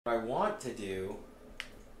What I want to do...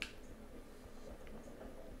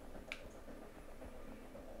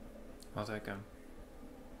 How's that going?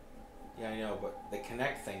 Yeah, I know, but the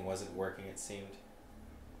Kinect thing wasn't working, it seemed.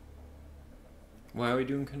 Why are we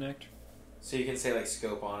doing Kinect? So you can say, like,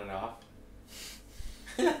 scope on and off.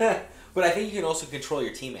 But I think you can also control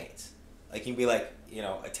your teammates. Like, you can be like, you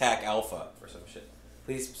know, attack alpha or some shit.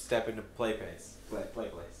 Please step into play place. Play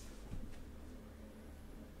place.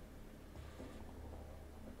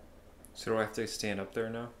 So do I have to stand up there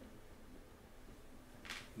now?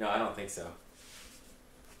 No, I don't think so.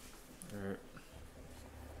 Or...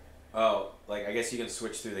 Oh, like, I guess you can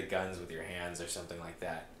switch through the guns with your hands or something like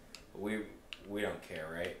that. But we don't care,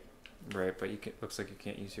 right? Right, but you can, looks like you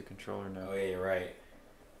can't use your controller now. Oh, yeah, you're right.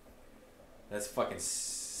 That's fucking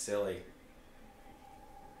silly.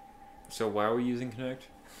 So why are we using Kinect?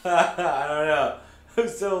 I don't know. I'm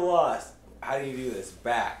so lost. How do you do this?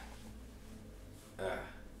 Back.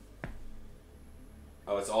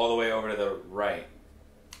 Oh, it's all the way over to the right.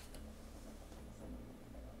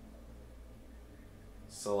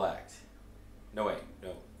 Select. No, wait.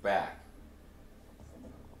 No. Back.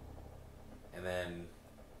 And then...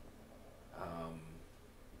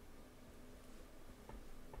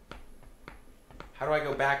 how do I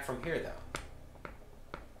go back from here, though?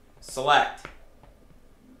 Select.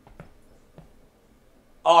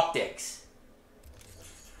 Optics.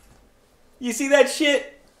 You see that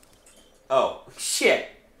shit? Oh, shit.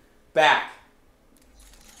 Back.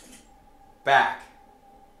 Back.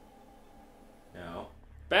 No.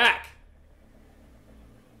 Back!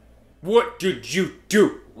 What did you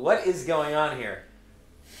do? What is going on here?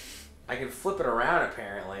 I can flip it around,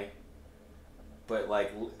 apparently. But,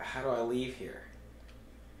 like, how do I leave here?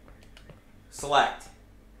 Select.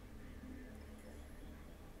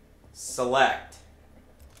 Select.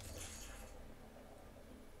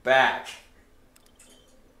 Back.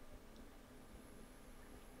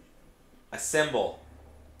 Assemble.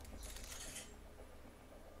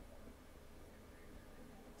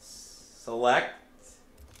 Select.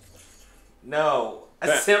 No.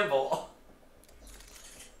 Assemble.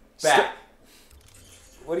 Back.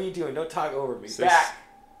 What are you doing? Don't talk over me. So back.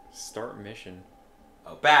 Start mission.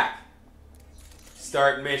 Oh, back.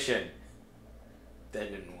 Start mission. That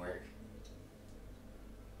didn't work.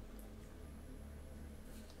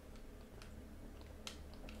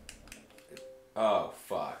 Oh,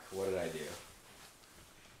 fuck. What did I do?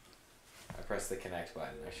 I pressed the connect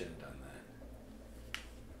button. I shouldn't have done that.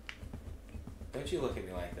 Don't you look at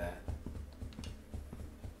me like that.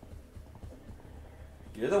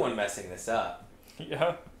 You're the one messing this up.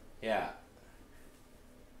 Yeah. Yeah.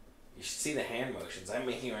 You should see the hand motions I'm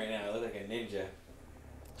making right now. I look like a ninja.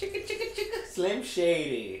 Chicka, chicka, chicka. Slim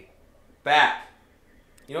Shady. Back.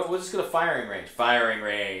 You know what? We'll just go to firing range. Firing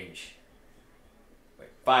range. Wait.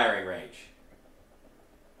 Firing range.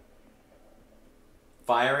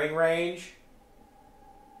 Firing range?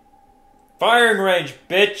 Firing range,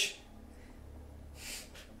 bitch!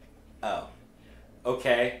 Oh.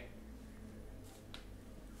 Okay.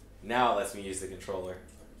 Now it lets me use the controller.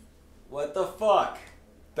 What the fuck?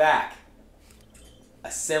 Back.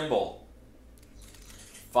 Assemble.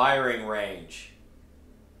 Firing range.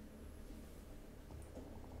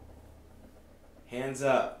 Hands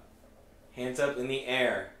up. Hands up in the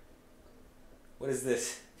air. What is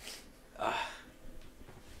this?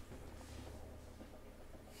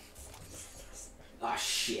 Ah,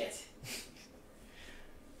 shit.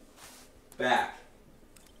 Back.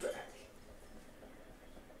 Back.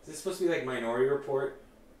 Is this supposed to be like Minority Report?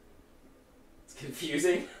 It's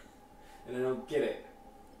confusing. And I don't get it.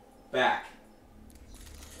 Back.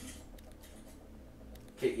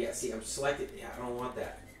 Okay, yeah, see, I'm selected. Yeah, I don't want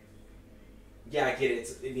that. Yeah, I get it.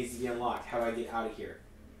 It needs to be unlocked. How do I get out of here?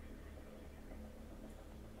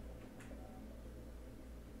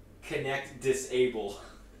 Connect, disable.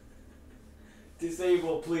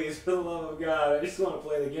 Disable, please, for the love of God. I just want to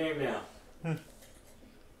play the game now.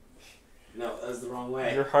 No, that was the wrong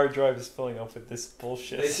way. Your hard drive is filling up with this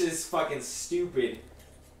bullshit. This is fucking stupid.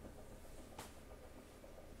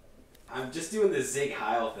 I'm just doing the Zig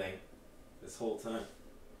Heil thing this whole time.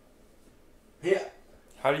 Yeah.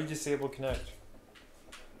 How do you disable Kinect?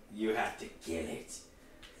 You have to get it.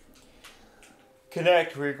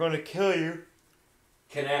 Kinect, we're going to kill you.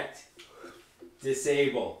 Connect.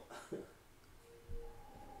 Disable.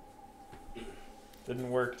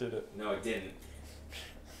 Didn't work, did it? No, it didn't.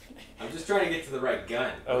 I'm just trying to get to the right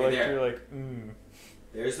gun. I Okay, like there. you're like, mmm.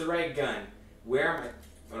 There's the right gun. Where am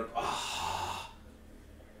I? Oh.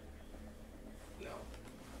 No.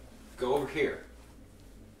 Go over here.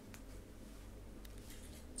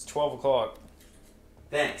 It's 12 o'clock.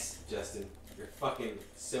 Thanks, Justin. You're fucking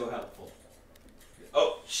so helpful.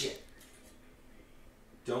 Oh, shit.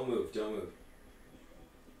 Don't move, don't move.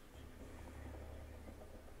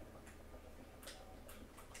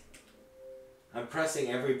 I'm pressing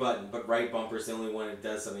every button, but right bumper's the only one that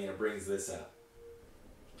does something and it brings this up.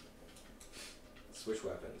 Switch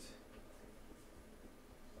weapons.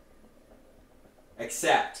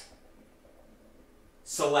 Accept.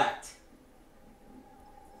 Select.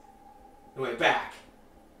 No, wait, back.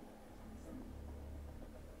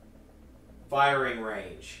 Firing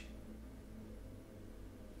range.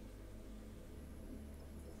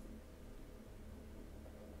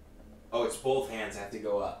 Oh, it's both hands have to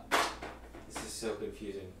go up. This is so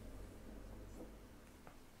confusing.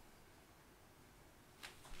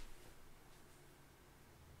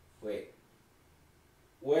 Wait.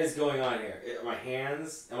 What is going on here? Are my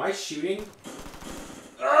hands... Am I shooting?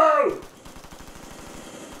 Oh!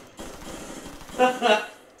 What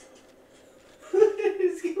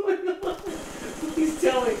is going on? Please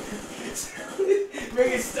tell me.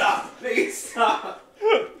 Make it stop. Make it stop.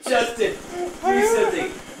 Justin, do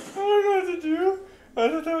something. I don't know what to do. I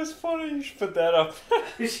thought that was funny. You should put that up.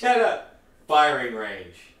 Shut up. Firing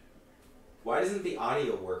range. Why doesn't the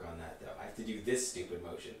audio work on that, though? I have to do this stupid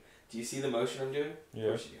motion. Do you see the motion I'm doing? Yeah. Of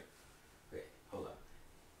course you do. Wait, hold on.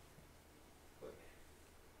 Wait.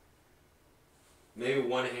 Maybe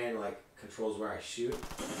one hand, like, controls where I shoot.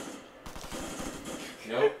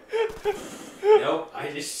 Nope. Nope,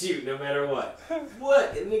 I just shoot no matter what.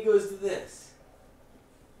 What? And then it goes to this.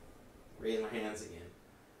 Raise my hands again.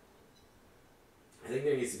 I think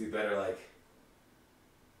there needs to be better, like...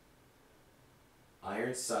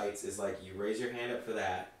 Iron sights is like, you raise your hand up for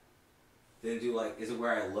that. Then do like, is it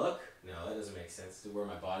where I look? No, that doesn't make sense. Do where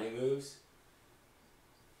my body moves?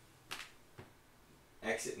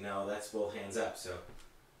 Exit, no, that's both hands up, so...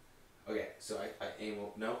 Okay, so I aim,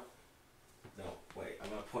 no. No, wait, I'm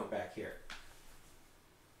gonna point back here.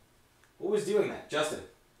 What was doing that? Justin?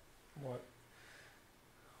 What?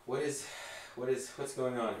 What's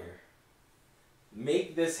going on here?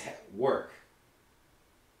 Make this work.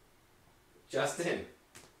 Justin.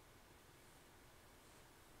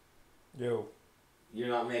 Yo. You're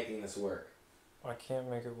not making this work. I can't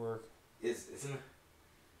make it work. Is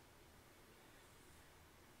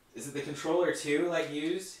it the controller too, like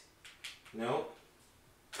used? No.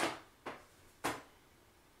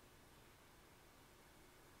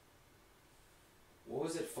 What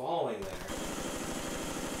was it following there?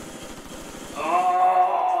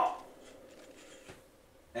 Oh!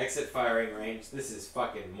 Exit firing range. This is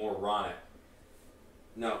fucking moronic.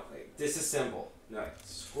 No, like, disassemble. No,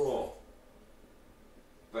 scroll.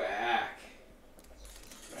 Back.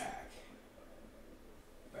 Back.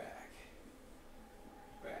 Back.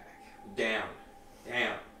 Back. Down.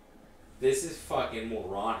 Down. This is fucking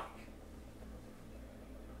moronic.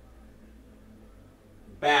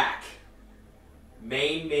 Back.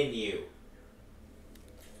 Main menu.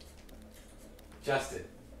 Justin,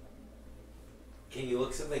 can you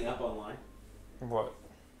look something up online? What?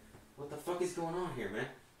 What the fuck is going on here, man?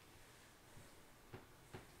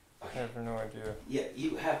 I have no idea. Yeah,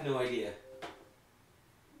 you have no idea.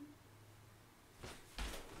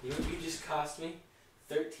 You just cost me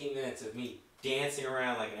 13 minutes of me dancing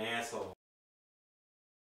around like an asshole.